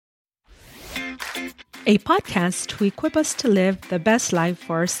a podcast to equip us to live the best life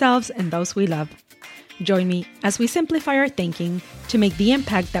for ourselves and those we love. Join me as we simplify our thinking to make the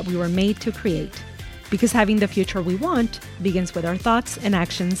impact that we were made to create. Because having the future we want begins with our thoughts and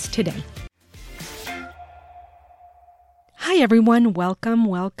actions today. Hi everyone,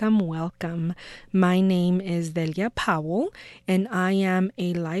 welcome. My name is Delia Powell and I am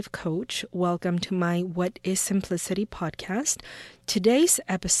a life coach. Welcome to my What is Simplicity podcast. Today's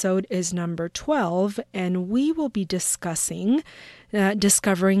episode is number 12 and we will be discussing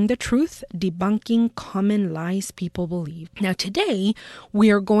discovering the truth, debunking common lies people believe. Now today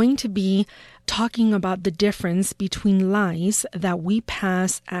we are going to be talking about the difference between lies that we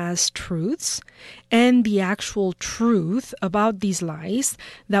pass as truths and the actual truth about these lies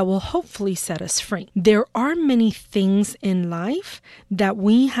that will hopefully set us free. There are many things in life that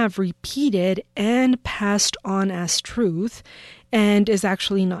we have repeated and passed on as truth and is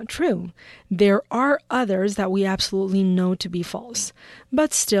actually not true. There are others that we absolutely know to be false,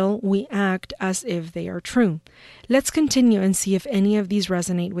 but still we act as if they are true. Let's continue and see if any of these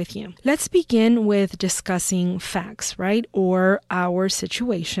resonate with you. Let's begin with discussing facts, right? Or our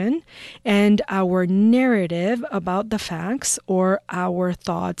situation and our narrative about the facts or our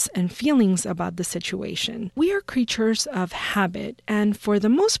thoughts and feelings about the situation. We are creatures of habit, and for the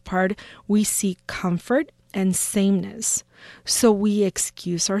most part, we seek comfort and sameness. So we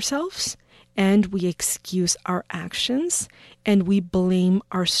excuse ourselves and we excuse our actions and we blame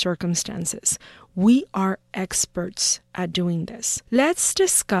our circumstances. We are experts at doing this. Let's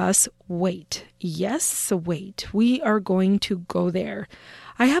discuss weight. Yes, weight. We are going to go there.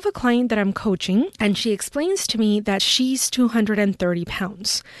 I have a client that I'm coaching and she explains to me that she's 230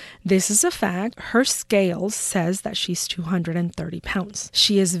 pounds. This is a fact. Her scale says that she's 230 pounds.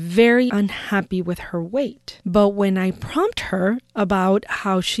 She is very unhappy with her weight. But when I prompt her about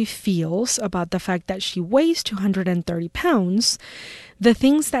how she feels about the fact that she weighs 230 pounds, the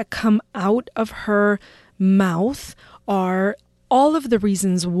things that come out of her mouth are all of the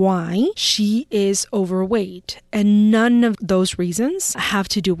reasons why she is overweight, and none of those reasons have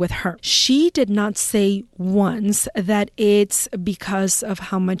to do with her. She did not say once that it's because of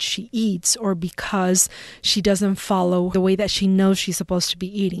how much she eats or because she doesn't follow the way that she knows she's supposed to be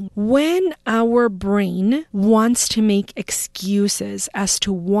eating. When our brain wants to make excuses as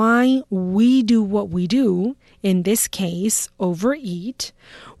to why we do what we do, in this case, overeat,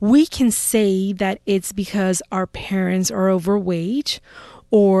 we can say that it's because our parents are overweight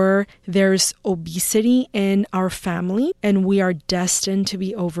or there's obesity in our family and we are destined to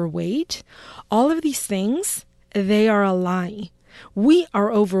be overweight. All of these things, they are a lie. We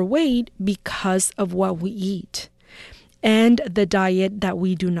are overweight because of what we eat and the diet that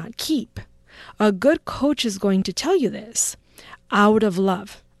we do not keep. A good coach is going to tell you this out of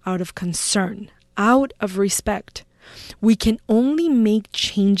love, out of concern, out of respect. We can only make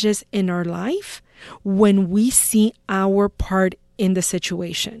changes in our life when we see our part in the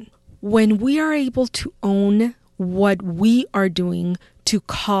situation. When we are able to own what we are doing to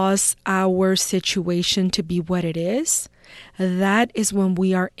cause our situation to be what it is, that is when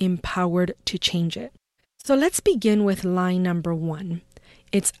we are empowered to change it. So let's begin with lie number 1.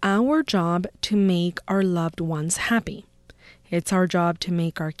 It's our job to make our loved ones happy. It's our job to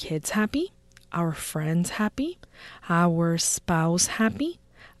make our kids happy, our friends happy, our spouse happy,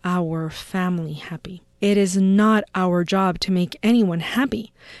 our family happy. It is not our job to make anyone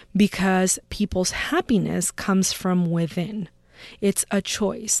happy because people's happiness comes from within. It's a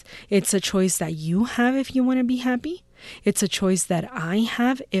choice. It's a choice that you have if you want to be happy. It's a choice that I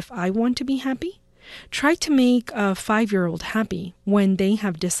have if I want to be happy. Try to make a 5-year-old happy when they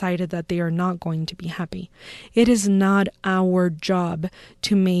have decided that they are not going to be happy. It is not our job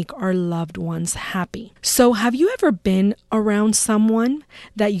to make our loved ones happy. So have you ever been around someone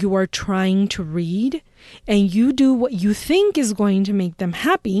that you are trying to read and you do what you think is going to make them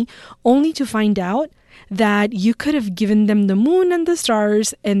happy only to find out that you could have given them the moon and the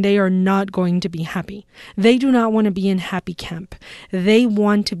stars and they are not going to be happy. They do not want to be in happy camp. They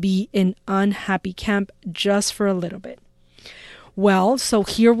want to be in unhappy camp just for a little bit. Well, so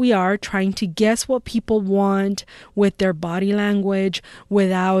here we are trying to guess what people want with their body language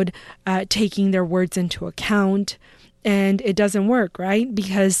without taking their words into account. And it doesn't work, right?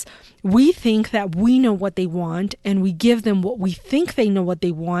 Because we think that we know what they want and we give them what we think they know what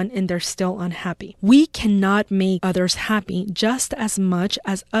they want and they're still unhappy. We cannot make others happy just as much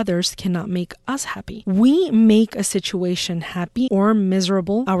as others cannot make us happy. We make a situation happy or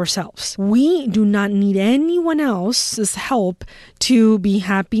miserable ourselves. We do not need anyone else's help to be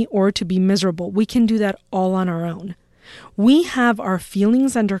happy or to be miserable. We can do that all on our own. We have our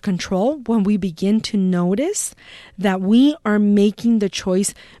feelings under control when we begin to notice that we are making the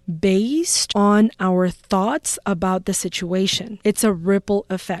choice based on our thoughts about the situation. It's a ripple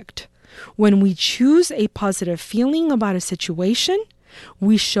effect. When we choose a positive feeling about a situation,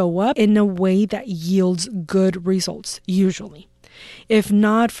 we show up in a way that yields good results, usually. If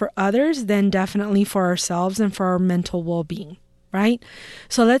not for others, then definitely for ourselves and for our mental well-being. Right?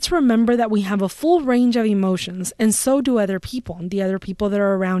 So let's remember that we have a full range of emotions, and so do other people, the other people that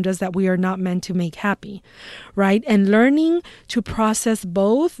are around us that we are not meant to make happy, right? And learning to process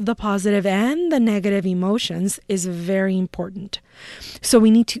both the positive and the negative emotions is very important. So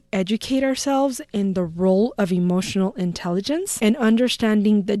we need to educate ourselves in the role of emotional intelligence and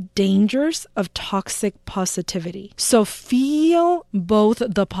understanding the dangers of toxic positivity. So feel both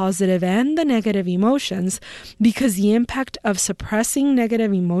the positive and the negative emotions, because the impact of suppressing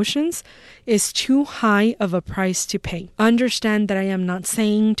negative emotions is too high of a price to pay. Understand that I am not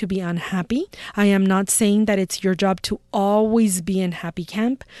saying to be unhappy. I am not saying that it's your job to always be in happy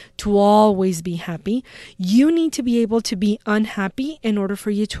camp, to always be happy. You need to be able to be unhappy in order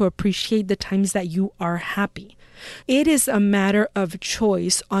for you to appreciate the times that you are happy. It is a matter of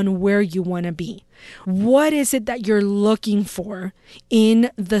choice on where you want to be. What is it that you're looking for in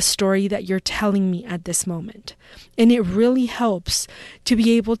the story that you're telling me at this moment? And it really helps to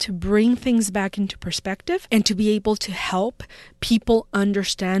be able to bring things back into perspective and to be able to help people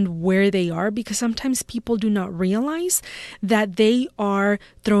understand where they are, because sometimes people do not realize that they are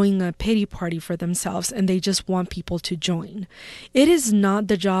throwing a pity party for themselves and they just want people to join. It is not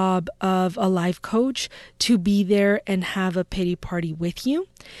the job of a life coach to be there and have a pity party with you.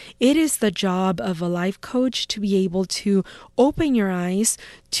 It is the job of a life coach to be able to open your eyes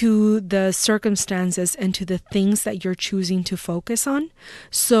to the circumstances and to the things that you're choosing to focus on,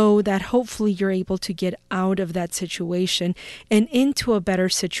 so that hopefully you're able to get out of that situation and into a better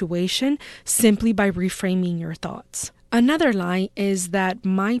situation simply by reframing your thoughts. Another lie is that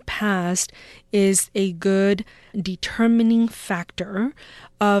my past is a good determining factor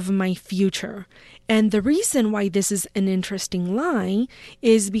of my future. And the reason why this is an interesting lie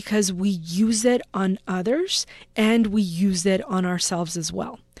is because we use it on others and we use it on ourselves as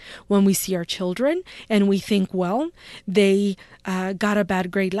well. When we see our children and we think, well, they got a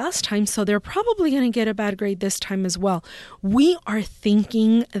bad grade last time, so they're probably going to get a bad grade this time as well. We are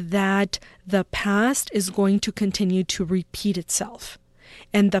thinking that the past is going to continue to repeat itself.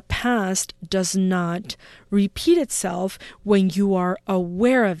 And the past does not repeat itself when you are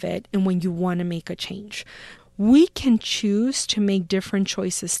aware of it and when you want to make a change. We can choose to make different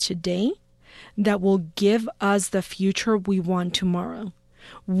choices today that will give us the future we want tomorrow.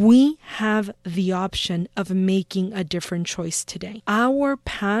 We have the option of making a different choice today. Our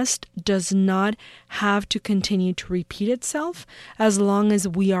past does not have to continue to repeat itself as long as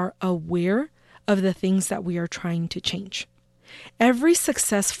we are aware of the things that we are trying to change. Every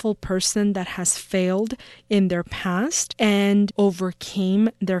successful person that has failed in their past and overcame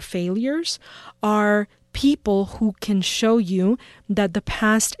their failures are people who can show you that the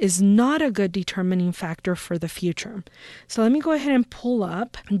past is not a good determining factor for the future. So let me go ahead and pull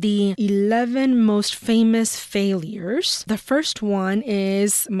up the 11 most famous failures. The first one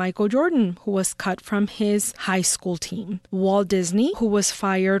is Michael Jordan, who was cut from his high school team. Walt Disney, who was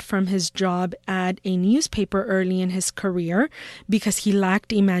fired from his job at a newspaper early in his career because he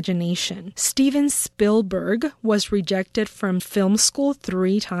lacked imagination. Steven Spielberg was rejected from film school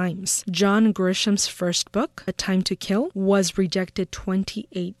 3 times. John Grisham's first book, A Time to Kill, was rejected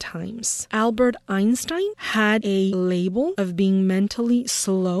 28 times. Albert Einstein had a label of being mentally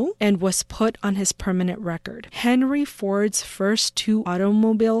slow and was put on his permanent record. Henry Ford's first 2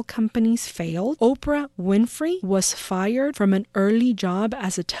 automobile companies failed. Oprah Winfrey was fired from an early job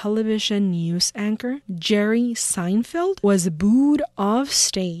as a television news anchor. Jerry Seinfeld was booed off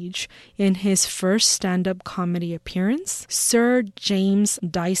stage in his first stand-up comedy appearance. Sir James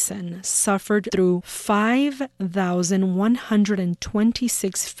Dyson suffered through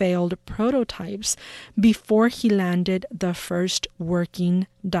 5,126 failed prototypes before he landed the first working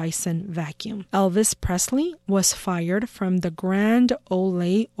Dyson vacuum. Elvis Presley was fired from the Grand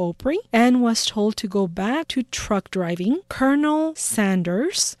Ole Opry and was told to go back to truck driving. Colonel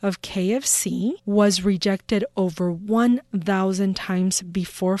Sanders of KFC was rejected over 1,000 times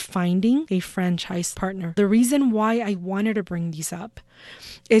before finding a franchise partner. The reason why I wanted to bring these up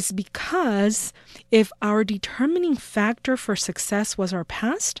is because if our determining factor for success was our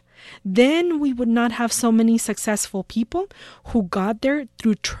past, then we would not have so many successful people who got there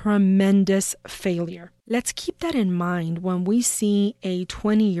through tremendous failure. Let's keep that in mind when we see a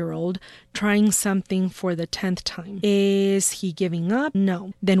 20-year-old trying something for the 10th time. Is he giving up?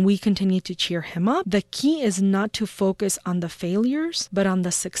 No. Then we continue to cheer him up. The key is not to focus on the failures, but on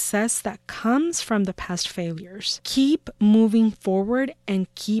the success that comes from the past failures. Keep moving forward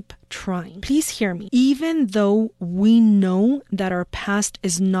and keep trying. Please hear me. Even though we know that our past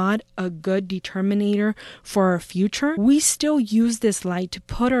is not a good determinator for our future, we still use this light to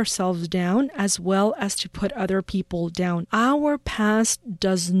put ourselves down as well as to put other people down. Our past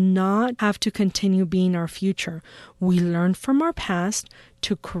does not have to continue being our future. We learn from our past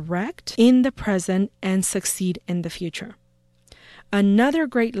to correct in the present and succeed in the future. Another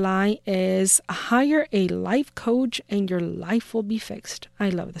great lie is hire a life coach and your life will be fixed. I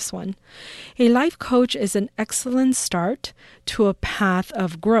love this one. A life coach is an excellent start to a path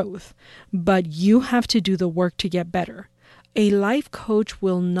of growth, but you have to do the work to get better. A life coach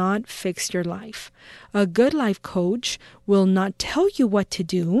will not fix your life. A good life coach will not tell you what to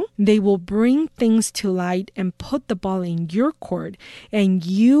do. They will bring things to light and put the ball in your court, and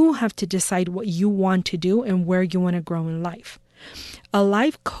you have to decide what you want to do and where you want to grow in life. A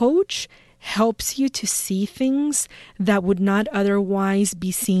life coach helps you to see things that would not otherwise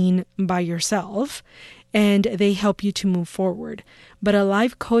be seen by yourself, and they help you to move forward. But a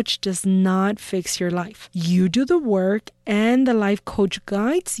life coach does not fix your life. You do the work, and the life coach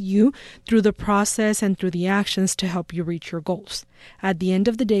guides you through the process and through the actions to help you reach your goals. At the end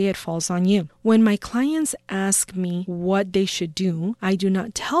of the day, it falls on you. When my clients ask me what they should do, I do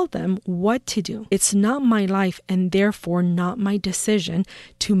not tell them what to do. It's not my life and therefore not my decision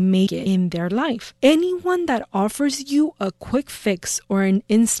to make it in their life. Anyone that offers you a quick fix or an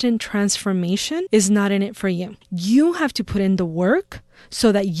instant transformation is not in it for you. You have to put in the work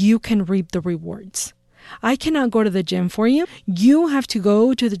so that you can reap the rewards. I cannot go to the gym for you. You have to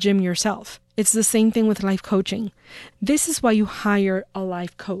go to the gym yourself. It's the same thing with life coaching. This is why you hire a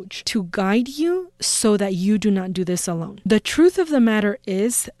life coach, to guide you so that you do not do this alone. The truth of the matter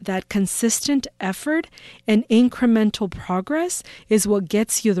is that consistent effort and incremental progress is what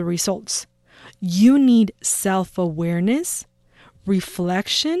gets you the results. You need self-awareness,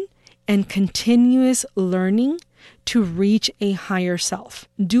 reflection, and continuous learning to reach a higher self.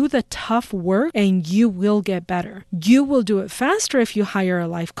 Do the tough work and you will get better. You will do it faster if you hire a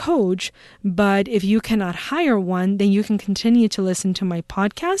life coach, but if you cannot hire one, then you can continue to listen to my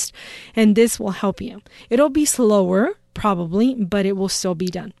podcast and this will help you. It'll be slower, probably, but it will still be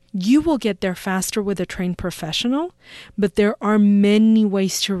done. You will get there faster with a trained professional, but there are many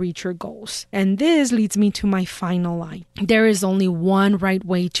ways to reach your goals. And this leads me to my final line. There is only one right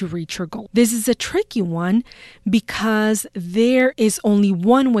way to reach your goal. This is a tricky one because there is only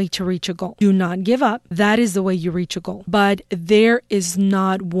one way to reach a goal. Do not give up. That is the way you reach a goal. But there is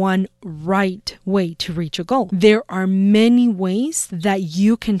not one right way to reach a goal. There are many ways that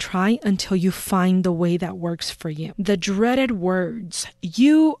you can try until you find the way that works for you. The dreaded words,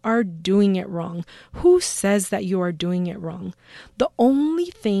 you are doing it wrong. Who says that you are doing it wrong? The only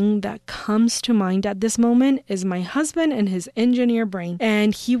thing that comes to mind at this moment is my husband and his engineer brain.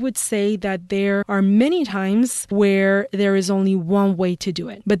 And he would say that there are many times where there is only one way to do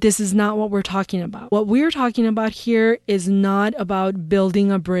it. But this is not what we're talking about. What we're talking about here is not about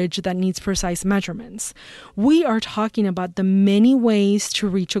building a bridge that needs precise measurements. We are talking about the many ways to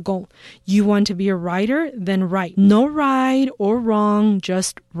reach a goal. You want to be a writer? Then write. No right or wrong,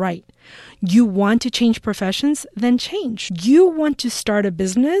 just right. You want to change professions? Then change. You want to start a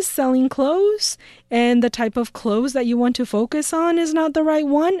business selling clothes and the type of clothes that you want to focus on is not the right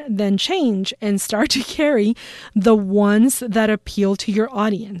one? Then change and start to carry the ones that appeal to your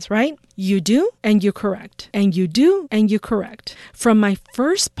audience, right? You do and you correct. And you do and you correct. From my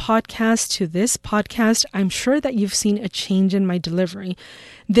first podcast to this podcast, I'm sure that you've seen a change in my delivery.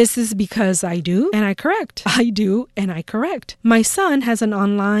 This is because I do and I correct. I do and I correct. My son has an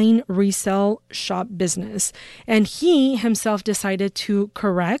online resale shop business and he himself decided to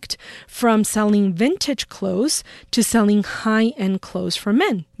correct from selling vintage clothes to selling high-end clothes for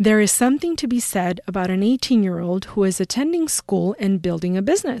men. There is something to be said about an 18-year-old who is attending school and building a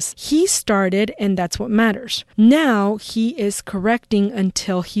business. He started and that's what matters. Now he is correcting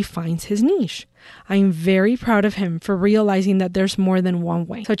until he finds his niche. I'm very proud of him for realizing that there's more than one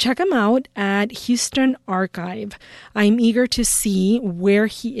way. So check him out at Houston Archive. I'm eager to see where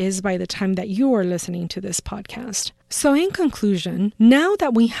he is by the time that you are listening to this podcast. So in conclusion, now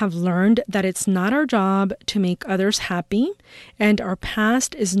that we have learned that it's not our job to make others happy and our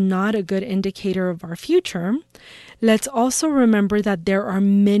past is not a good indicator of our future, Let's also remember that there are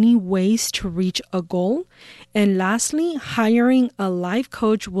many ways to reach a goal. And lastly, hiring a life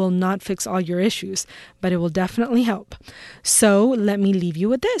coach will not fix all your issues, but it will definitely help. So let me leave you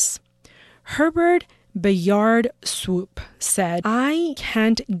with this. Herbert Bayard Swoop said, "I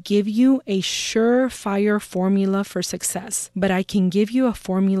can't give you a surefire formula for success, but I can give you a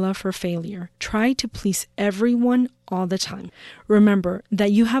formula for failure. Try to please everyone all the time. Remember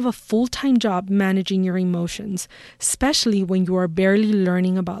that you have a full-time job managing your emotions, especially when you are barely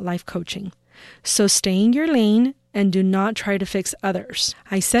learning about life coaching. So stay in your lane and do not try to fix others."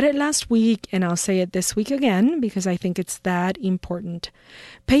 I said it last week and I'll say it this week again because I think it's that important.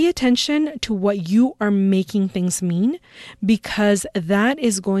 Pay attention to what you are making things mean because that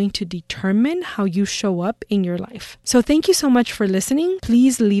is going to determine how you show up in your life. So thank you so much for listening.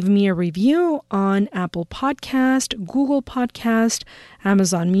 Please leave me a review on Apple Podcast, Google Podcast,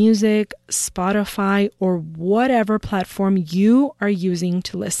 Amazon Music, Spotify, or whatever platform you are using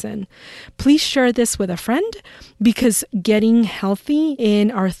to listen. Please share this with a friend because getting healthy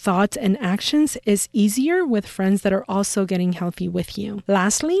in our thoughts and actions is easier with friends that are also getting healthy with you.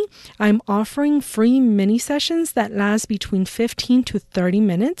 Lastly, I'm offering free mini sessions that last between 15 to 30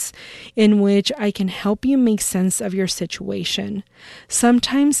 minutes in which I can help you make sense of your situation.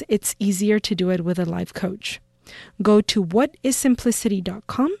 Sometimes it's easier to do it with a life coach. Go to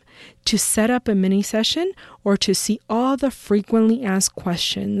whatisimplicity.com to set up a mini session or to see all the frequently asked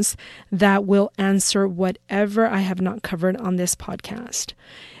questions that will answer whatever I have not covered on this podcast.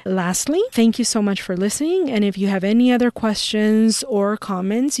 Lastly, thank you so much for listening. And if you have any other questions or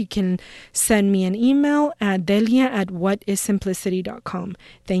comments, you can send me an email at delia@whatisimplicity.com.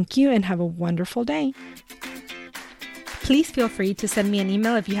 Thank you and have a wonderful day. Please feel free to send me an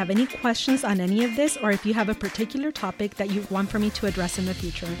email if you have any questions on any of this or if you have a particular topic that you want for me to address in the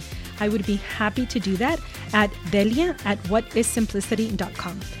future. I would be happy to do that at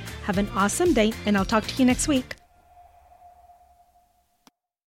delia@whatisimplicity.com. Have an awesome day and I'll talk to you next week.